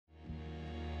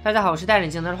大家好，我是带领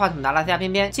镜头话筒的拉斯加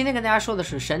偏偏。今天跟大家说的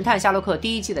是《神探夏洛克》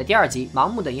第1季的第2集《盲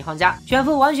目的银行家》。卷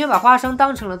福完全把花生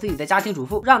当成了自己的家庭主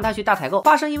妇，让他去大采购。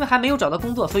花生因为还没有找到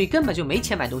工作，所以根本就没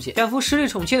钱买东西。卷福实力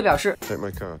宠妻的表示，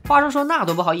花生说那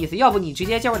多不好意思，要不你直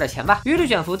接借我点钱吧。于是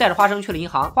卷福带着花生去了银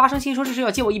行。花生心说这是要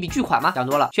借我一笔巨款吗？想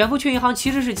多了。卷福去银行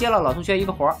其实是接了老同学一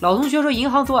个活。老同学说银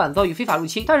行昨晚遭遇非法入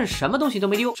侵，但是什么东西都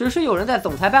没丢，只是有人在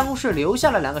总裁办公室留下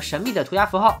了2个神秘的涂鸦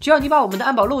符号。只要你把我们的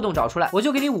安保漏洞找出来，我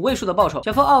就给你5位数的报酬。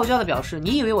卷福傲娇的表示，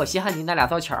你以为我稀罕你那2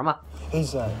糟钱吗？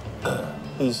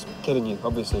 He's kidding you,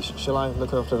 obviously. Shall I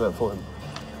look after that for him?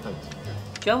 Thanks.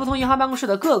 卷福从银行办公室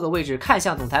的各个位置看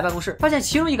向总裁办公室，发现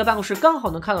其中一个办公室刚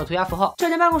好能看到涂鸦符号。这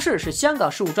间办公室是香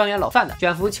港事务专员老范的。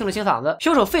卷福清了清嗓子，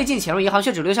凶手费劲潜入银行，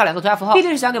却只留下2个涂鸦符号，必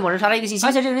定是想给某人传达一个信息。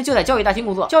而且这个人就在交易大厅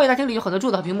工作，交易大厅里有很多柱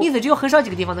子和屏幕，因此只有很少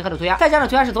几个地方能看到涂鸦。再加上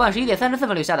涂鸦是昨晚11点34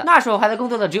分留下的，那时候还在工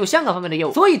作的只有香港方面的业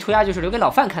务，所以涂鸦就是留给老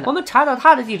范看的。我们查到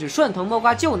他的地址，顺藤摸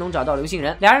瓜就能找到刘姓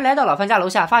人。2人来到老范家楼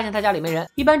下，发现他家里没人。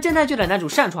一般侦探剧的男主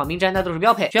擅闯民宅那都是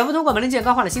标配。卷福通过门铃键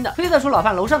刚换了新的，推测出老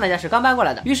范楼上那家是刚搬过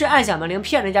来的，于是按响门铃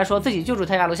骗人家说自己就住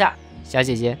他家楼下。小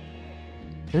姐姐，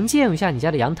能借用一下你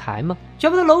家的阳台吗？卷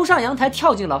福从楼上阳台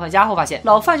跳进老范家后，发现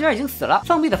老范居然已经死了。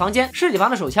封闭的房间，尸体旁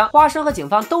的手枪，花生和警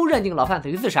方都认定老范死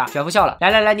于自杀。卷福笑了，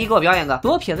来，你给我表演个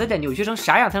左撇子得扭曲成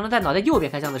啥样才能在脑袋右边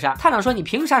开枪自杀？探长说你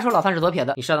凭啥说老范是左撇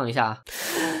子？你稍等一下啊。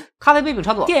咖啡杯柄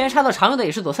朝左，电源插到常用的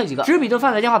也是左侧几个，纸笔都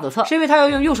放在电话左侧，是因为他要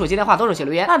用右手接电话，左手写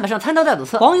留言。案板上餐刀在左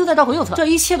侧，黄油在刀口右侧，这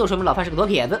一切都说明老范是个左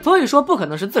撇子，所以说不可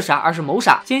能是自杀，而是谋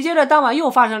杀。紧接着当晚又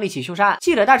发生了一起凶杀案，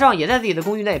记者大壮也在自己的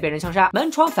公寓内被人枪杀，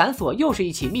门窗反锁，又是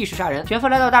一起密室杀人。卷福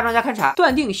来到大壮家勘察，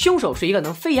断定凶手是一个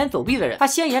能飞檐走壁的人，他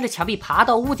先沿着墙壁爬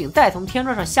到屋顶，再从天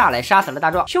窗上下来杀死了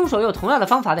大壮。凶手用同样的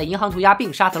方法在银行涂鸦，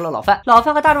并杀死了老范。老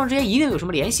范和大壮之间一定有什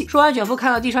么联系。说完，卷福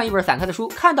看到地上一本散开的书，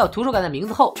看到图书馆的名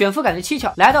字后，卷福感觉蹊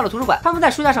跷，来到了图书馆。他们在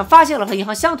书架上发现了和银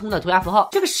行相同的涂鸦符号，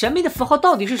这个神秘的符号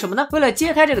到底是什么呢？为了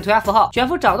揭开这个涂鸦符号，卷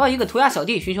福找到一个涂鸦小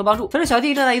弟寻求帮助。此时小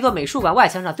弟正在一座美术馆外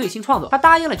墙上最新创作，他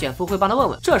答应了卷福会帮他问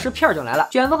问。这时片警来了，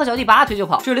卷福和小弟拔腿就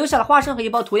跑，只留下了花生和一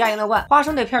包涂鸦颜料罐。花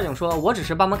生对片警说，我只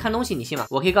是帮忙看东西，你信吗？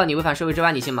我可以告你违反社会治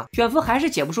安，你信吗？卷福还是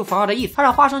解不出符号的意思，他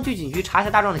让花生去警局查下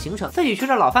大壮的行程，自己去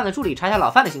找老范的助理查下老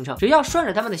范的行程，只要顺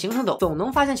着他们的行程走，总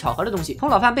能发现巧合的东西。从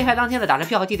老范被害当天的打车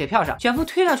票和地铁票上，卷福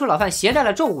推断出老范携带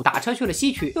了重物打车去了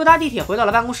西区，又搭地铁回到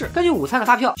了办公室。根据午餐的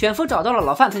发票，卷福找到了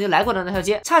老范曾经来过的那条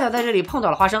街，恰巧在这里碰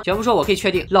到了花生。卷福说，我可以确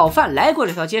定老范来过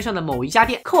这条街上的某一家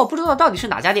店，可我不知道到底是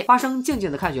哪家店。花生静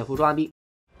静地看卷福装完毕。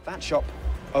 That shop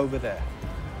over there.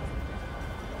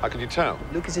 How could you tell?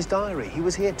 Look at his diary. He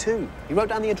was here too. He wrote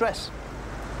down the address.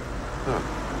 Huh.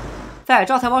 在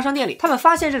招财猫商店里，他们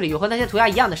发现这里有和那些涂鸦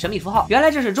一样的神秘符号，原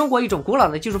来这是中国一种古老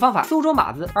的技术方法——苏州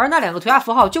码子。而那2个涂鸦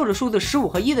符号就是数字15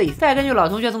和1的意思。再根据老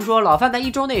同学曾说，老范在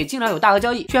1周内经常有大额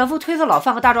交易，卷福推测老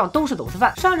范和大壮都是走私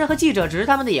犯，商人和记者只是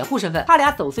他们的掩护身份。他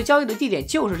俩走私交易的地点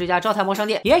就是这家招财猫商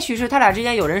店，也许是他俩之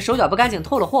间有人手脚不干净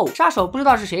偷了货物，杀手不知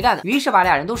道是谁干的，于是把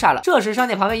2人都杀了。这时商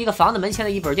店旁边一个房子门前的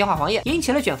一本电话黄页引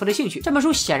起了卷福的兴趣，这本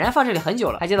书显然放这里很久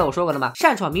了。还记得我说过的吗？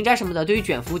擅闯民宅什么的，对于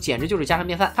卷福简直就是家常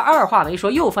便饭。他二话没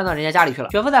说又翻到人家家里去了。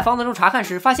卷福在房子中查看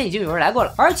时，发现已经有人来过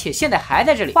了，而且现在还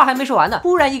在这里。话还没说完呢，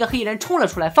忽然一个黑衣人冲了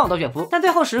出来，放倒卷福。但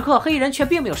最后时刻，黑衣人却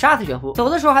并没有杀死卷福，走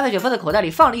的时候还在卷福的口袋里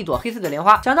放了一朵黑色的莲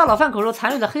花。讲到老范口中残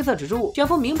留的黑色纸质物，卷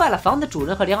福明白了房子主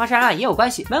人和连环杀人案也有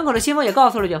关系。门口的信封也告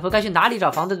诉了卷福该去哪里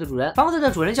找房子的主人。房子的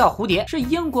主人叫蝴蝶，是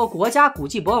英国国家古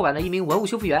迹博物馆的一名文物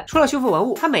修复员。除了修复文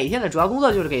物，他每天的主要工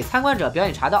作就是给参观者表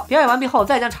演茶道。表演完毕后，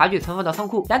再将茶具存放到仓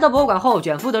库。来到博物馆后，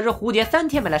卷福得知蝴蝶3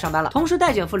天没来上班了，同时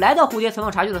带卷福来到蝴蝶存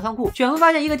放茶具的仓库。卷福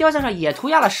发现一个雕像上也涂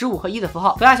鸦了15和1的符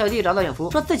号。涂鸦小弟找到卷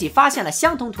福，说自己发现了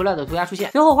相同涂料的涂鸦出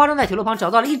现。随后花生在铁路旁找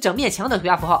到了一整面墙的涂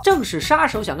鸦符号，正是杀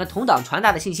手想跟同党传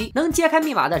达的信息。能揭开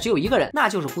密码的只有一个人，那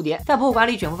就是蝴蝶。在博物馆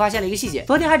里，卷福发现了一个细节，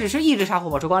昨天还只是1只沙狐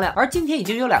保持光亮，而今天已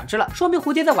经有2只了，说明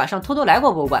蝴蝶在晚上偷偷来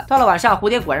过博物馆。到了晚上，蝴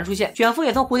蝶果然出现，卷福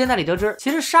也从蝴蝶那里得知，其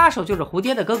实杀手就是蝴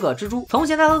蝶的哥哥蜘蛛。从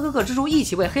前他和哥哥蜘蛛一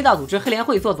起为黑道组织黑联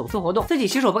会做走私活动，自己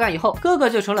洗手不干以后，哥哥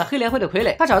就成了黑联会的傀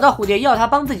儡。他找到蝴蝶，要他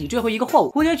帮自己追回一个货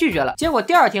物，蝴蝶拒绝了。结果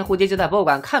第2天，蝴蝶就在博物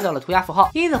馆看到了涂鸦符号，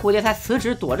因此蝴蝶才辞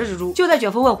职躲着蜘蛛。就在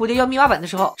卷福问蝴蝶要密码本的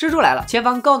时候，蜘蛛来了，前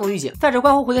方高能预警。在这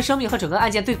关乎蝴蝶生命和整个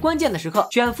案件最关键的时刻，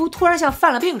卷福突然像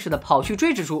犯了病似的跑去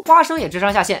追蜘蛛。花生也智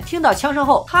商下线，听到枪声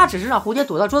后，他只是让蝴蝶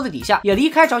躲到桌子底下，也离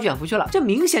开找卷福去了。这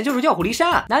明显就是调虎离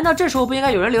山啊！难道这时候不应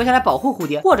该有人留下来保护蝴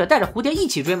蝶，或者带着蝴蝶一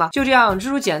起追吗？就这样，蜘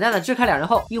蛛简单的支开2人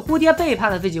后，以蝴蝶背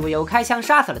叛了自己为由开枪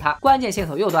杀死了他。关键线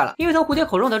索又断了，因为从蝴蝶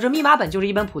口中得知密码本就是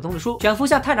一本普通的书。卷福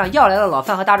向探长要来了老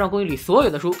范和大壮壮公寓里所有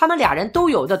的书，他们俩人都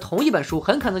有的同一本书，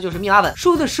很可能就是密码本。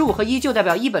数字15和1就代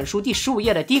表一本书第15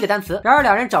页的第一个单词。然而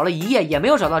两人找了1页也没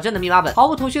有找到真的密码本。毫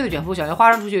不头绪的卷福想约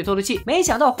花生出去透透气，没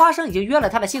想到花生已经约了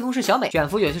他的新同事小美。卷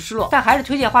福有些失落，但还是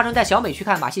推荐花生带小美去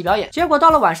看马戏表演。结果到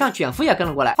了晚上，卷福也跟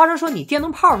了过来。花生说：“你电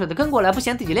灯泡似的跟过来，不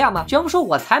嫌自己亮吗？”卷福说：“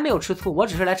我才没有吃醋，我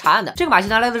只是来查案的。”这个马戏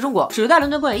团来自中国，只在伦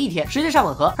敦公演1天，实际上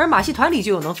吻合。而马戏团里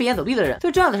就有能飞檐走壁的人。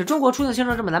最重要的是，中国出境行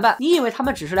程这么难办，你以为他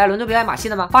们只是来伦敦表演马戏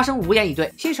的吗？花生无言以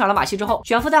对。欣赏了马戏之后，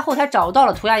卷福在后台找到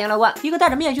了涂鸦颜料罐，一个戴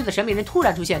着面具的神秘人突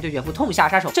然出现，对卷福痛下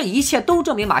杀手。这一切都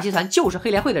证明马戏团就是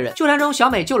黑联会的人。纠缠中，小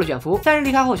美救了卷福，三人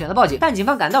离开后选择报警，但警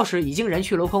方赶到时已经人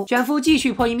去楼空。卷福继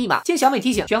续破译密码，经小美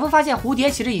提醒，卷福发现蝴蝶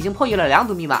其实已经破译了2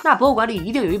组密码，那博物馆里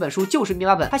一定有一本书就是密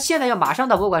码本，他现在要马上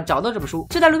到博物馆找到这本书。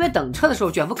就在路边等车的时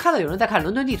候，卷福看到有人在看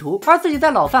伦敦地图，而自己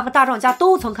在老范和大壮家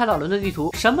都曾看到伦敦地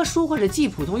图。什么书会是既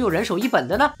普通又人手一本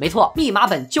的呢？没错，密码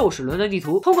本就是伦敦地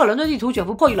图。通过伦敦地图，卷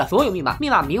福破译了所有密码。密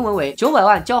码明文为900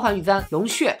万交换玉簪，龙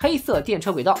穴黑色电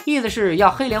车轨道，意思是要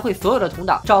黑联会所有的同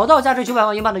党找到价值900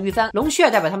万英镑的玉簪，龙穴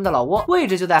代表他们的老窝，位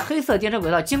置就在黑色电车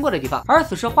轨道经过的地方。而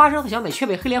此时花生和小美却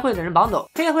被黑联会的人绑走。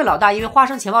黑联会老大因为花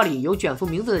生钱包里有卷福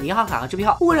名字的银行卡和支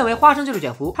票，误认为花生就是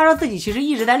卷福。他说自己其实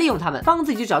一直在利用他们，帮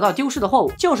自己找到丢失的货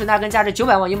物，就是那根价值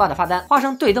900万英镑的发单。花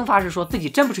生对灯发誓说自己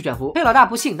真不是卷福。黑老大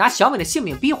不信，拿小美的性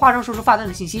命逼花生说出发单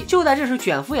的信息。就在这时，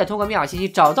卷福也通过密码信息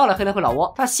找到了黑联会老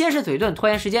窝。他先是嘴遁拖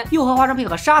延时间，又和花生配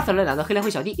合杀死了2个黑联会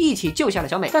小弟，一起救下了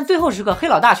小美。但最后时刻，黑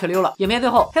老大却溜了。影片最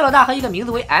后，黑老大和一个名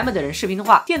字为 M 的人视频通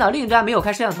话，电脑另一端没有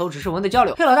开摄像头，只是文字交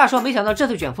流。黑老大说，没想到这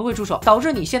次卷福会出手，导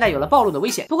致你现在有了暴露的危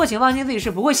险。不过请放心，自己是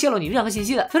不会泄露你任何信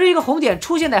息的。随着一个红点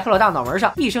出现在黑老大脑门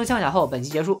上，一声枪响后，本集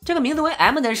结束。这个名字为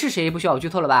M 的人是谁？不需要我剧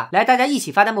透了吧？来，大家一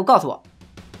起发弹幕告诉我。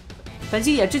本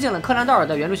期也致敬了柯南道尔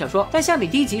的原著小说，但相比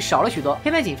第1集少了许多。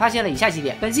偏偏仅发现了以下几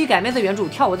点：本期改编自原著《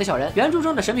跳舞的小人》，原著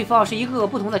中的神秘符号是一个个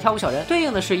不同的跳舞小人，对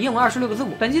应的是英文26个字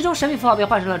母。本集中神秘符号被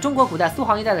换成了中国古代苏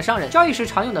杭一带的商人交易时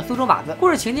常用的苏州码子。故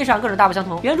事情节上更是大不相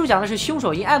同。原著讲的是凶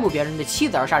手因爱慕别人的妻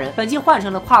子而杀人，本集换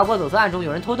成了跨国走私案中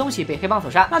有人偷东西被黑帮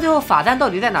所杀。那最后法单到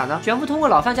底在哪呢？卷福通过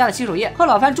老范家的洗手液和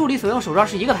老范助理所用手杖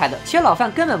是一个牌子，且老范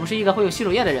根本不是一个会用洗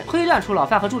手液的人，推断出老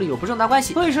范和助理有不正当关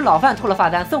系，所以是老范偷了发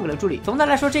单送给了助理。总的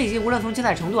来说，这一集无论从精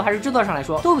彩程度还是制作上来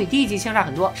说，都比第1集相差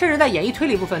很多，甚至在演绎推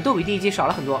理部分都比第1集少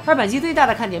了很多。而本集最大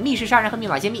的看点，密室杀人和密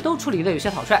码揭秘都处理的有些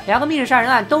草率，2个密室杀人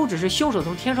案都只是凶手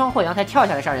从天窗或阳台跳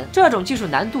下来杀人，这种技术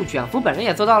难度卷福本人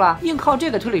也做到了，硬靠这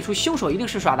个推理出凶手一定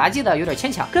是耍杂技的，有点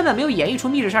牵强，根本没有演绎出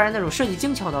密室杀人那种设计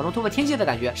精巧、脑中突破天际的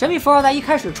感觉。神秘符号在一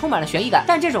开始充满了悬疑感，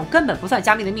但这种根本不算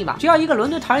加密的密码，只要一个伦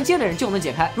敦唐人街的人就能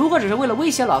解开。如果只是为了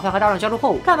威胁老范和大壮交出货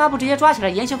物，干嘛不直接抓起来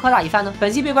严刑拷打一番呢？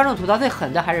本期被观众吐槽最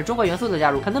狠的还是中国元素的加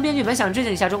入，可能编剧本想致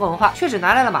敬一下中国文化，却只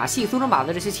拿来了马戏、苏州码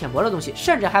子这些浅薄的东西，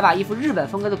甚至还把一副日本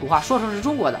风格的古话说成是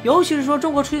中国的。尤其是说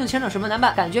中国出境签证什么难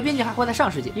办，感觉编剧还活在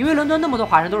上世纪，以为伦敦那么多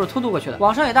华人都是偷渡过去的。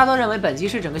网上也大多认为本集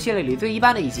是整个系列里最一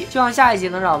般的一集，希望下一集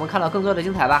能让我们看到更多的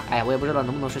精彩吧。哎，我也不知道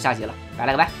能不能是下集了，拜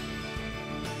了个拜。